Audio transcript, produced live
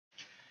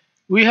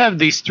we have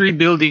these three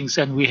buildings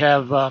and we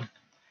have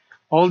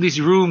all these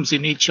rooms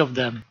in each of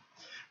them,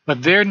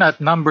 but they're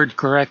not numbered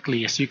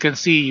correctly. As you can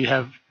see, you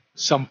have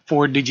some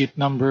 4-digit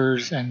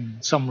numbers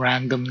and some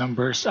random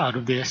numbers out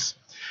of this.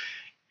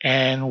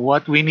 And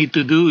what we need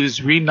to do is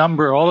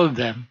renumber all of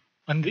them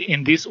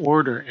in this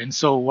order. And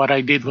so what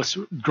I did was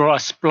draw a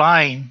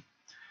spline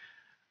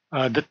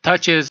that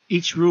touches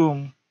each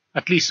room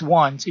at least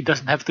once. It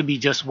doesn't have to be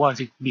just once,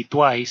 it could be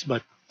twice,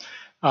 but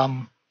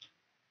um,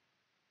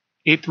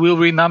 it will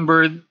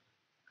renumber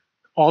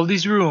all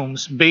these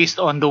rooms based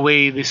on the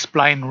way this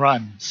spline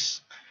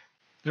runs.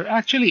 There are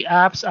actually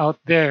apps out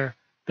there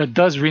that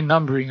does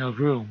renumbering of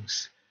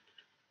rooms.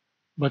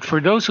 But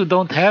for those who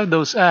don't have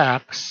those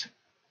apps,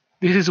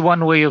 this is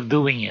one way of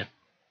doing it.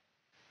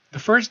 The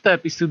first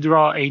step is to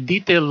draw a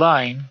detailed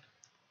line,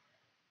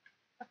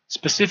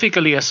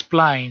 specifically a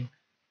spline,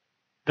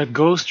 that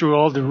goes through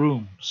all the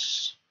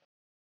rooms.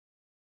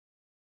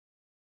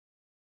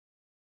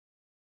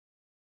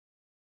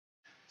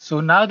 So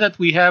now that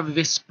we have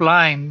this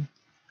spline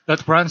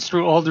that runs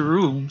through all the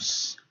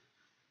rooms,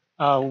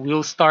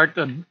 we'll start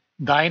a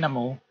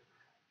dynamo.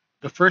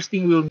 The first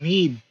thing we'll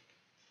need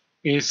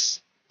is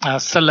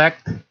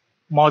select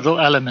model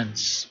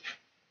elements.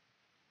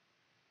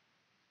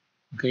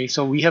 Okay,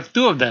 so we have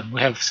two of them.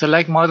 We have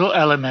select model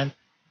element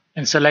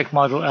and select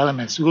model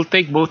elements. We'll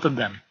take both of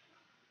them.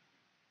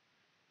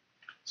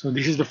 So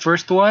this is the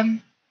first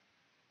one,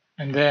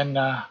 and then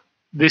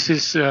this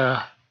is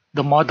the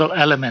model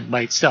element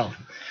by itself.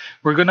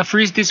 We're gonna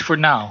freeze this for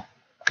now,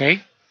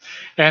 okay?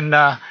 And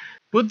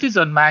put this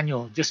on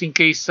manual just in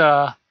case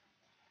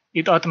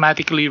it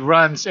automatically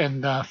runs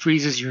and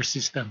freezes your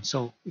system.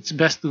 So it's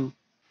best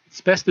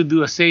to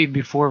do a save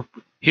before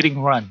hitting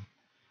run.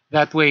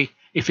 That way,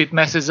 if it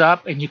messes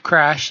up and you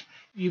crash,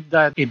 you've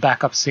got a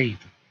backup save.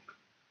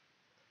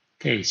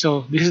 Okay,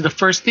 so this is the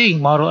first thing,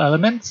 model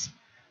elements.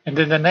 And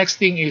then the next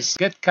thing is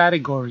get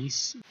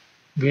categories.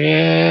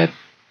 Get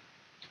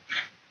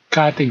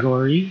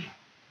category.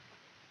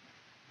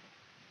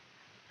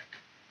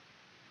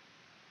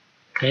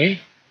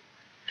 Okay.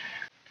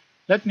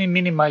 Let me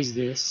minimize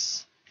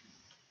this.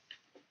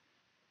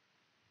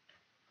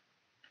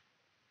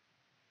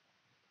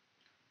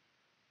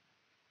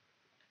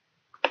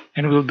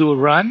 And we'll do a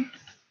run.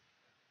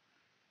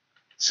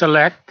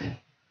 Select.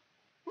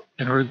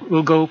 And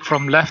we'll go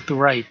from left to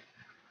right.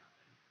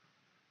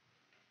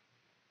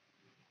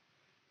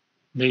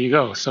 There you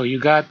go. So you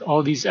got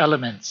all these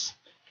elements.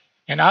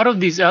 And out of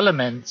these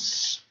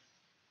elements,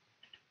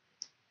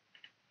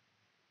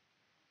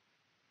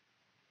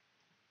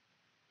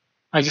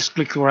 I just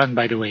click run,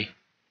 by the way.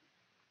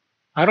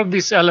 Out of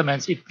these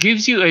elements, it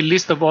gives you a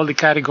list of all the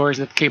categories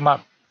that came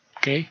up.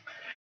 Okay.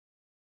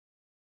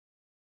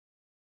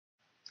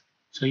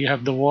 So you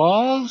have the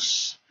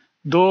walls,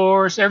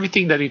 doors,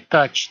 everything that it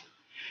touched.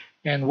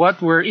 And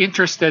what we're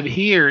interested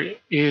here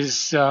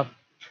is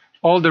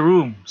all the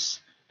rooms.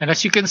 And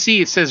as you can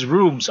see, it says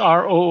rooms,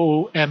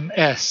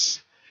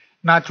 R-O-O-M-S,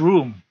 not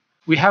room.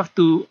 We have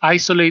to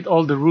isolate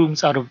all the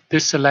rooms out of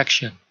this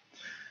selection.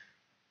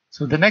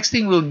 So the next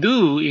thing we'll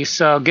do is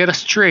get a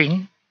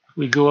string.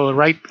 We go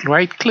right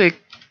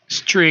click,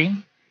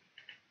 string.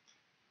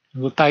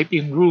 We'll type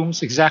in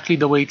rooms exactly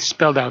the way it's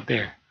spelled out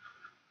there.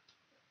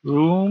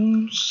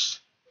 Rooms.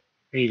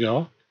 There you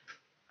go.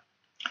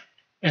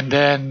 And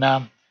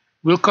then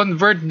we'll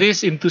convert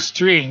this into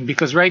string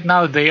because right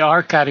now they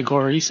are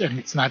categories and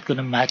it's not going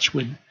to match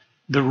with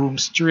the room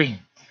string.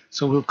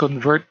 So we'll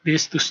convert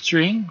this to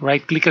string.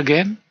 Right click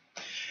again.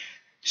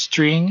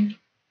 String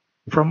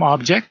from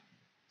object.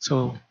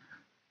 So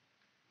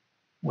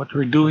what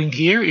we're doing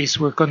here is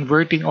we're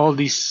converting all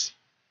these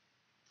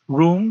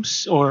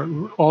rooms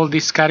or all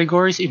these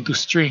categories into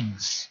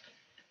strings.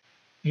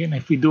 And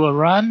if we do a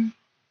run,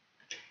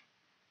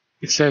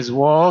 it says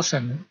walls,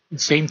 and the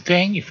same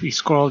thing. If we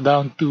scroll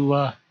down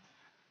to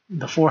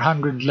the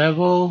 400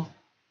 level,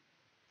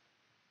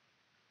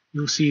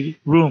 you'll see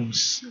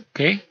rooms,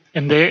 okay?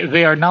 And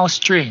they are now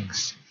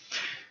strings.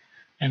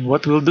 And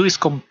what we'll do is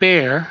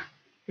compare,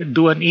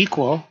 do an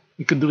equal.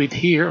 We could do it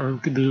here, or we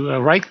could do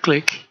a right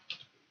click,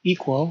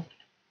 equal,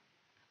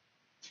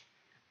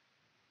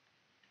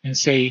 and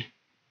say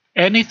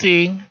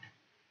anything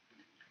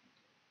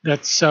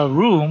that's a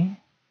room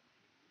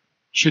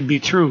should be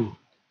true.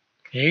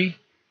 Okay,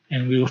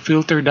 and we will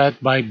filter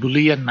that by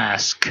Boolean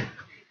mask.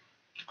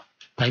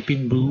 Type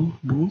in bool,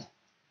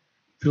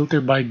 filter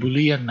by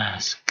Boolean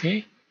mask.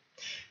 Okay,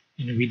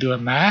 and we do a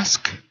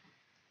mask.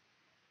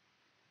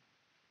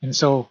 And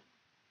so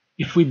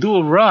if we do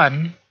a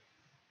run,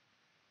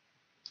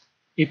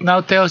 it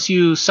now tells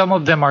you some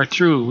of them are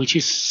true, which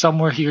is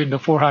somewhere here in the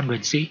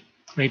 400. See,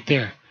 right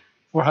there,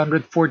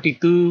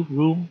 442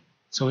 room.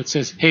 So it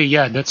says, hey,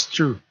 yeah, that's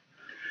true.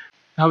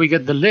 Now we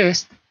get the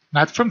list,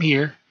 not from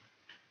here,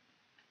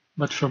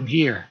 but from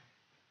here.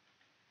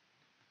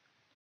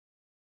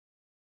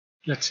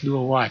 Let's do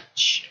a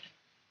watch.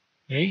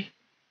 Okay.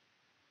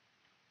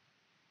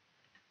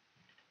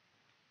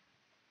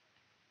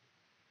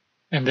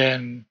 And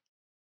then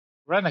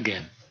run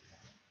again.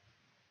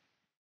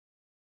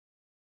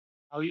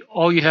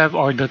 All you have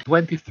are the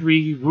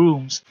 23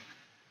 rooms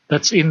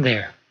that's in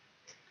there.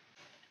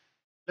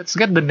 Let's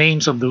get the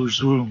names of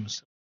those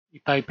rooms.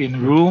 You type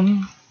in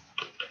room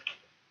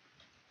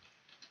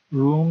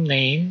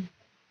name,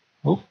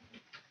 oh,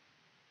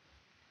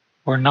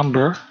 or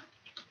number,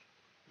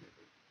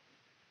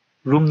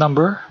 room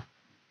number,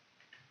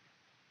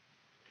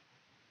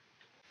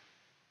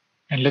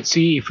 and let's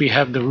see if we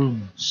have the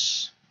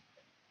rooms.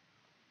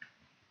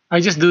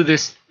 I just do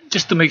this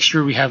just to make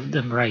sure we have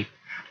them right.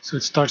 So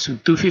it starts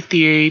with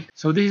 258.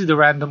 So this is the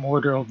random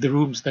order of the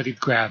rooms that it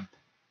grabbed.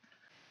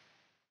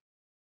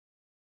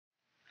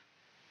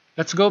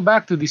 Let's go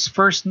back to this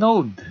first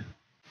node.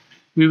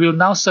 We will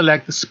now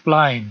select the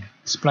spline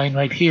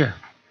right here.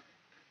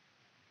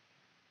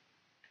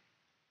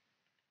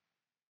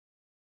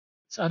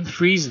 Let's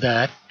unfreeze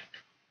that.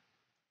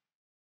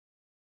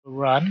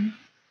 Run.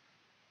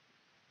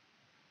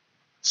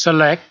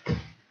 Select.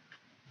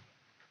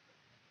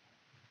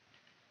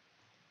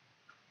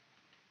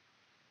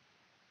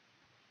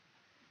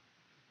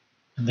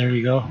 And there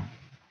we go.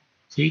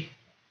 See?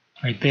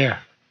 Right there.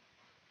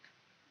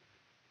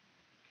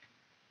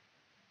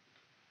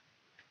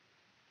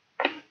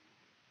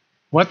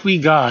 What we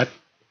got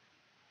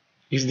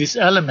is this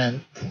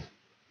element,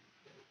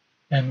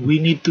 and we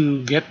need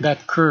to get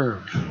that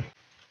curve.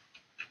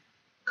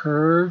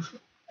 Curve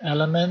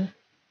element.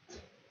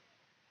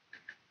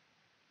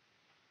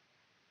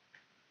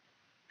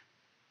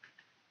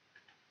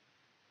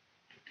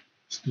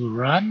 Let's do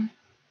run.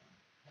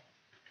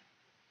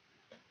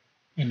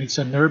 And it's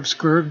a NURBS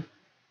curve.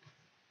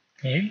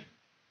 Okay.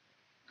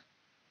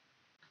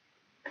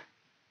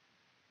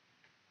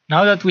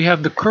 Now that we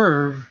have the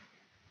curve,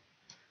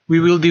 we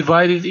will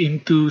divide it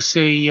into,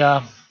 say,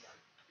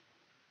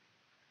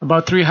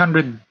 about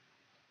 300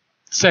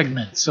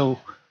 segments. So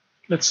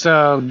let's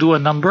do a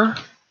number.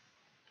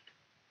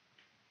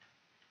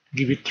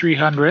 Give it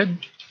 300.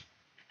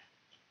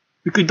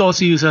 We could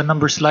also use a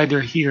number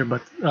slider here,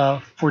 but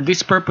for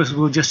this purpose,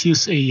 we'll just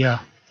use a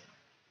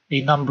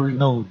number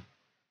node.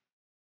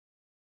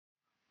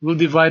 We'll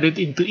divide it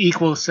into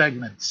equal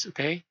segments,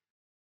 okay?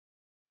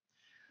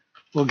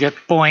 We'll get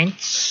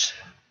points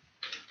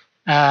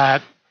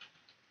at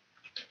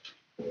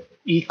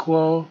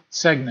equal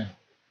segment.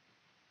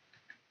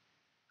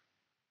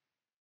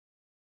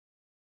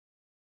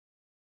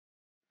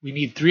 We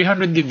need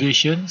 300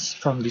 divisions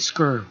from this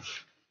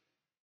curve.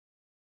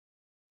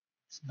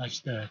 Let's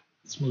nudge that.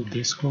 Let's move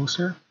this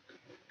closer.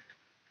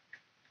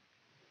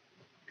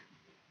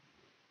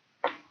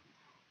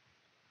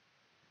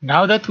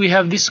 Now that we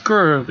have this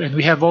curve and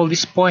we have all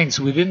these points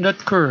within that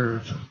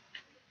curve,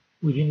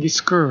 within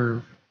this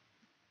curve,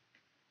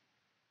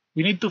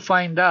 we need to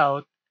find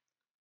out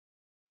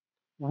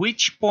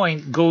which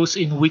point goes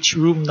in which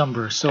room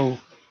number. So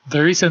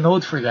there is a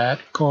node for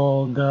that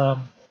called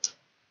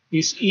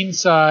is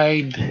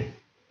inside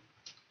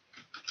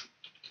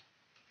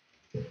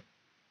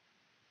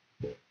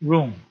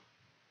room.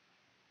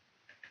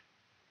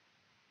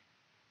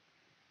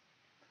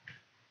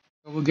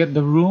 So we'll get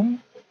the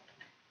room,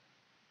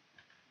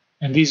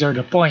 and these are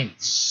the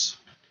points.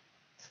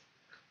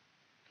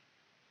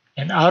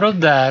 And out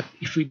of that,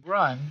 if we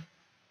run,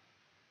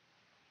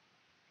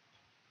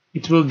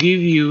 it will give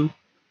you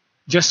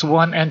just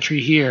one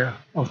entry here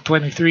of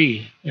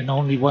 23, and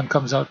only one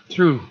comes out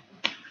through.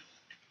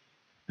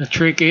 The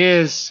trick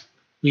is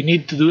we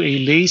need to do a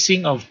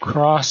lacing of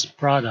cross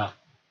product.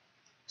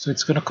 So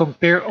it's going to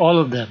compare all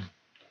of them.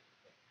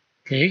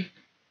 Okay?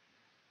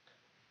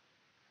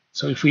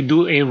 So if we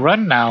do a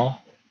run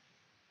now,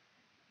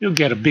 you'll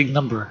get a big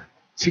number,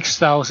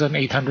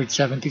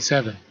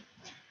 6,877.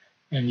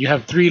 And you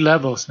have 3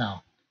 levels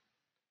now.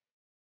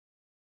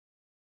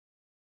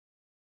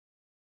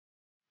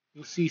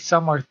 You'll see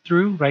some are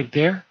through right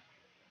there,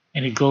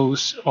 and it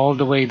goes all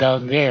the way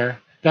down there.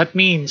 That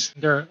means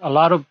there are a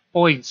lot of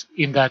points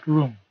in that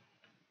room.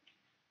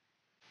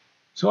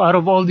 So out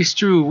of all these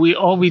through,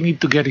 all we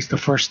need to get is the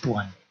first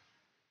one.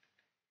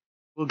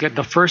 We'll get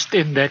the first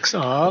index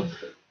of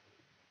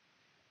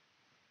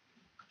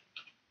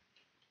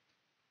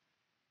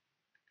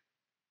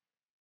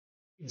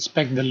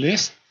inspect the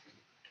list.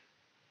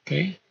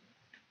 Okay.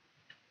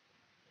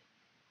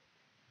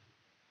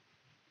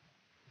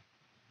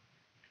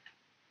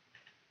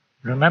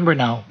 Remember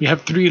now, we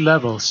have 3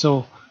 levels,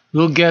 so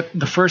we'll get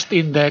the first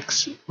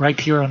index right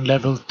here on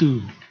level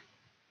 2.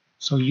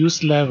 So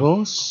use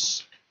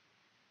levels.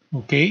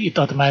 Okay, it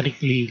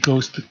automatically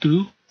goes to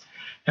 2.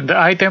 And the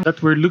item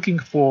that we're looking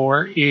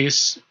for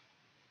is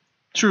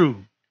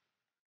true.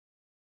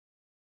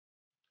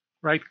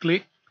 Right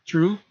click,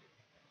 true.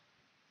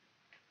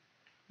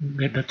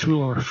 Get the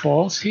true or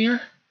false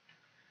here.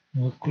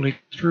 We'll click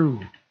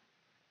true.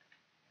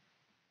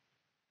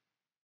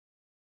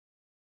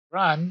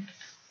 Run.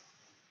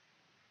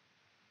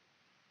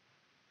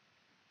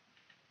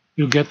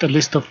 You get a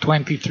list of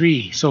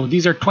 23. So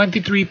these are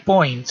 23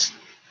 points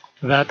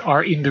that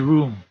are in the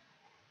room.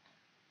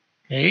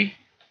 Okay.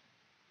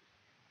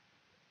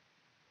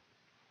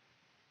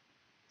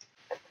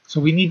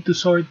 So we need to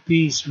sort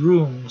these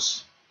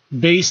rooms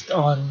based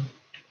on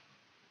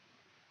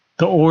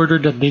the order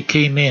that they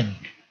came in.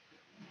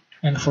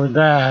 And for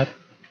that,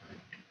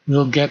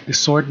 we'll get the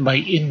sort by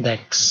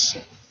index.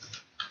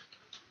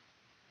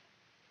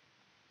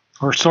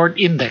 Or sort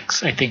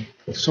index, I think.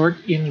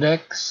 Sort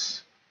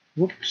index,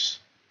 whoops.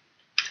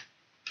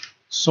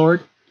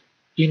 Sort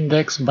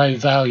index by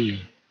value.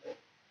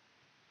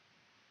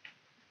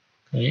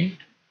 Okay,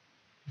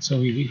 so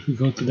we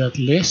go to that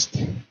list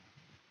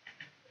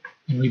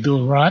and we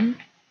do run.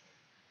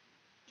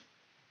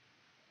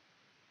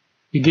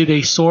 We did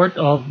a sort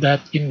of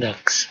that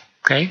index.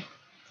 Okay.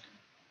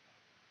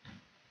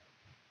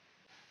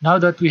 Now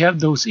that we have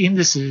those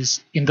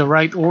indices in the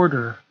right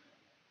order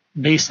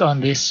based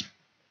on this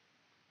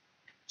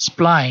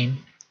spline,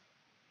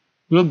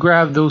 we'll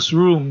grab those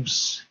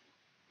rooms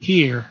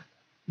here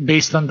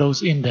based on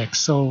those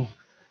index. So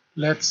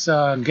let's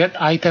get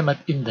item at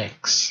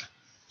index.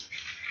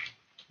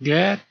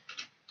 Get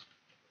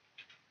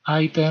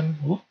item,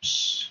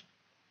 whoops,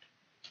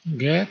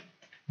 get,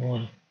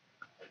 well,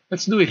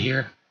 let's do it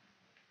here.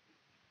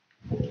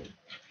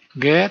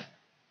 Get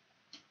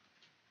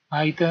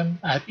item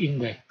at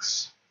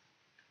index.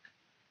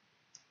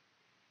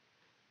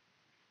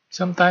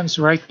 Sometimes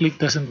right click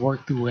doesn't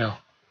work too well.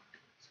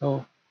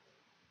 So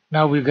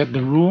now we've got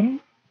the room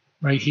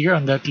right here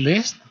on that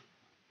list,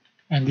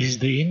 and this is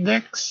the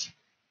index.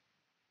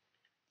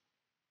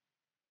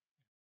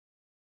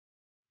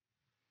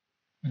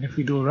 And if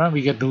we do a run,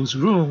 we get those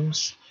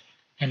rooms.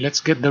 And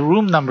let's get the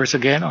room numbers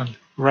again on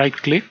right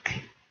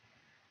click,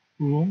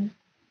 room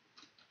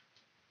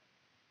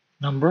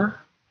number.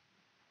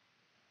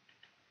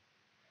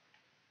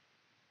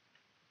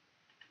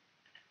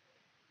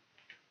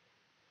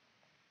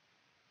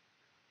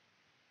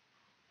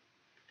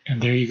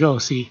 And there you go,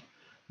 see.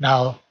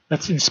 Now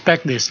let's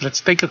inspect this.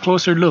 Let's take a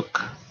closer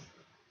look.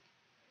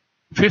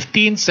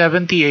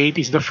 1578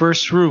 is the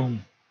first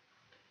room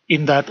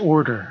in that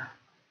order.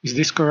 Is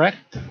this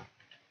correct?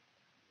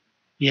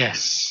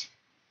 Yes.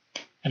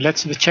 And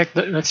let's check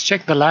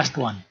the last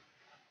one.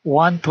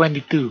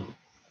 122.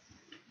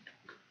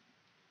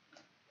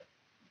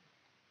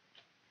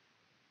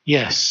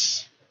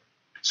 Yes.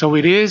 So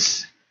it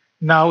is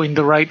now in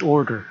the right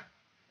order.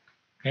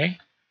 Okay?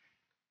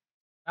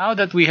 Now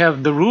that we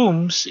have the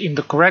rooms in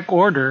the correct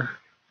order,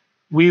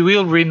 we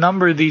will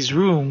renumber these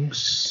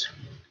rooms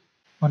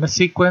on a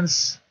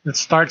sequence that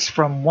starts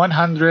from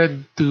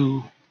 100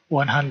 to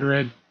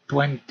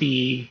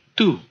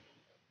 122.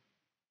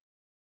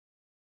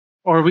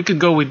 Or we could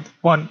go with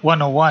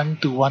 101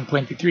 to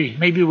 123.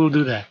 Maybe we'll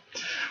do that.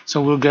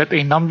 So we'll get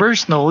a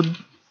numbers node.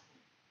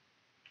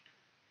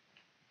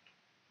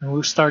 And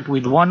we'll start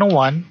with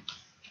 101.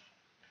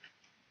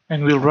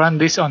 And we'll run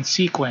this on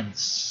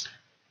sequence.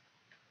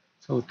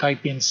 So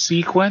type in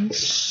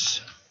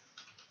sequence.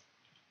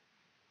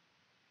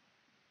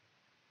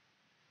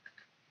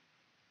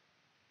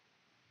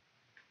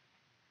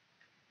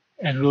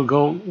 And we'll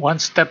go one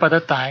step at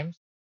a time.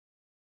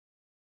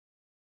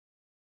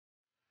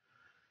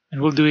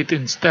 And we'll do it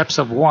in steps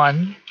of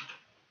 1.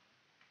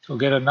 So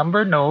get a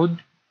number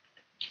node,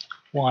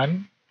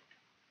 1.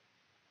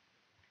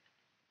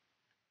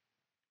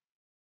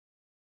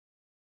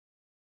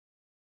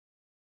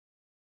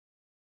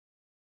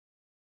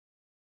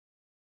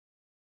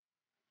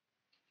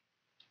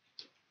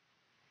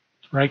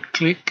 Right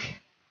click,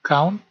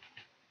 count.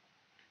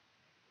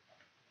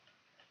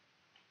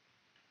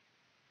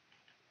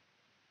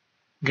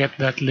 Get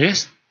that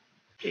list.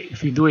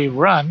 If you do a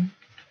run,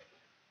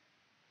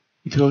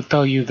 it will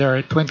tell you there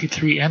are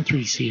 23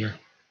 entries here.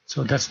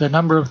 So that's the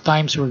number of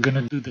times we're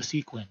going to do the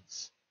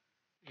sequence.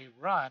 A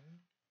run,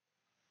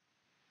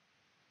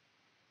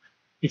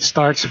 it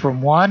starts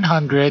from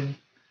 100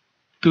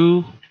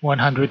 to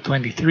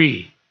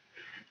 123.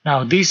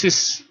 Now this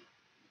is,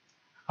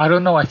 I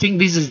don't know, I think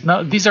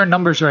these are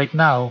numbers right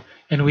now,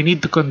 and we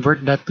need to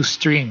convert that to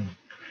string.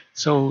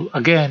 So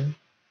again,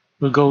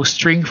 we'll go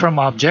string from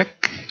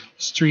object,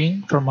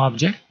 string from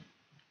object.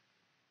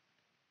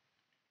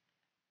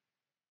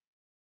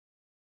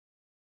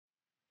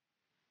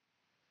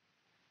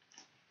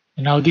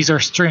 And now these are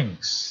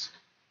strings.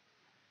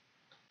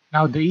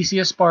 Now the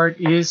easiest part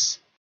is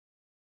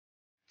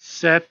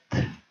set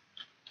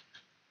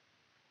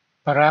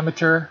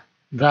parameter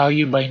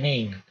value by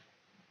name,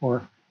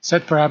 or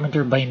set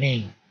parameter by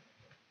name.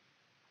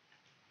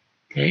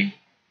 Okay,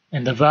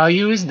 and the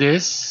value is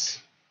this.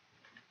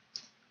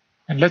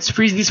 And let's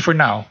freeze this for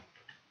now.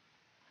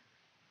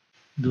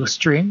 Do a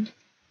string.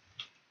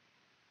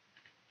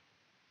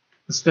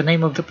 What's the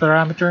name of the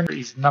parameter?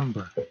 Is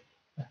number.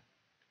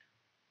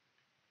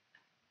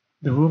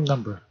 The room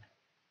number.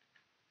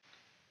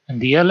 And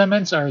the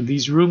elements are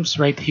these rooms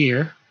right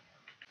here.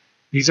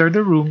 These are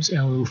the rooms,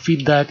 and we'll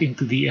feed that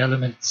into the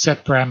element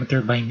set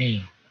parameter by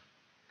name.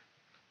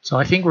 So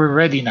I think we're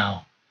ready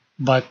now.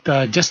 But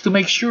just to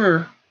make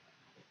sure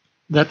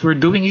that we're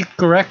doing it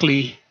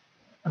correctly,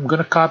 I'm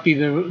going to copy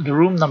the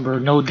room number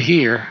node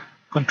here.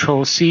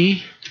 Control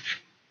C,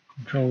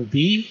 Control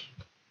V.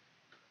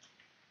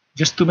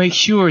 Just to make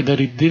sure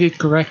that it did it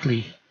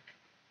correctly,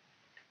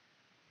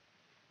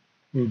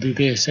 we'll do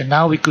this. And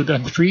now we could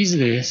unfreeze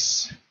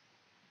this.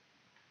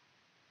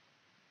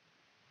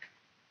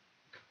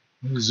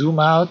 Zoom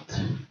out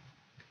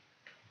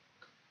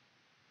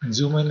and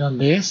zoom in on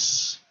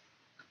this.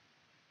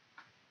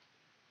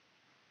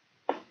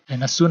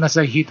 And as soon as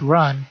I hit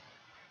run,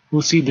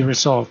 we'll see the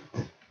result.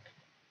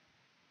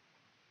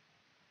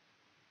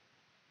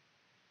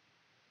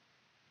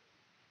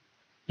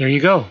 There you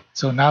go.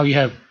 So now you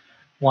have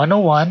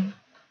 101,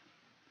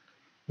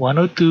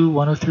 102,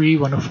 103,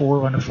 104,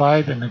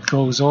 105, and it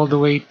goes all the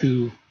way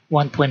to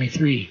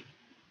 123.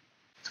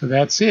 So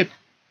that's it.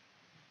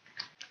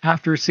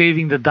 After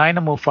saving the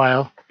Dynamo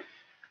file,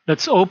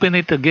 let's open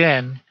it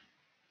again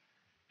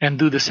and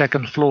do the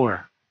second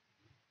floor.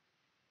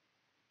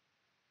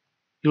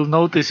 You'll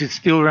notice it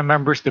still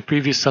remembers the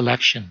previous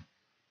selection.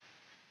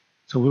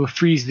 So we'll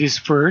freeze this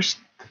first.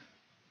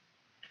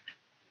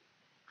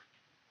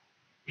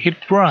 Hit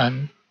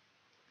run.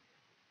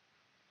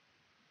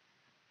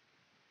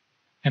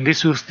 And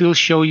this will still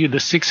show you the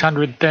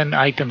 610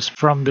 items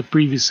from the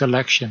previous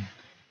selection.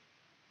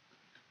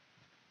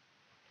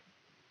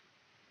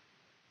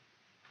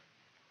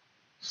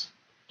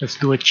 Let's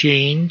do a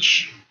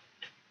change.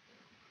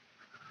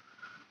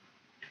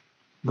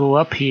 Go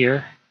up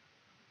here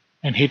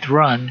and hit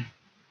run.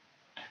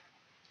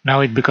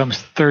 Now it becomes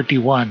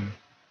 31.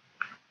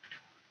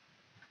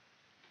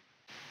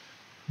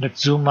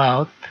 Let's zoom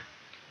out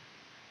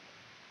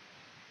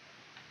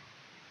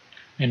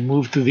and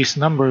move to this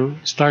number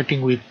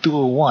starting with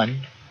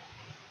 201.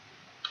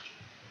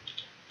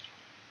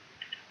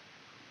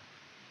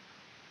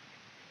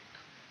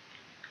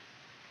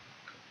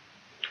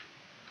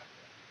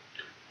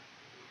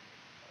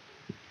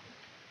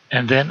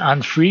 And then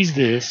unfreeze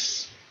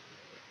this.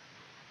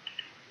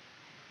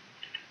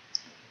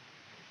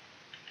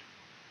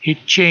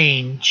 Hit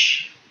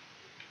change,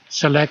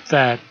 select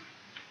that,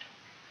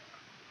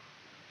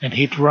 and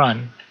hit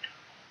run.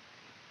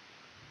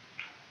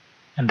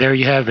 And there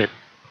you have it.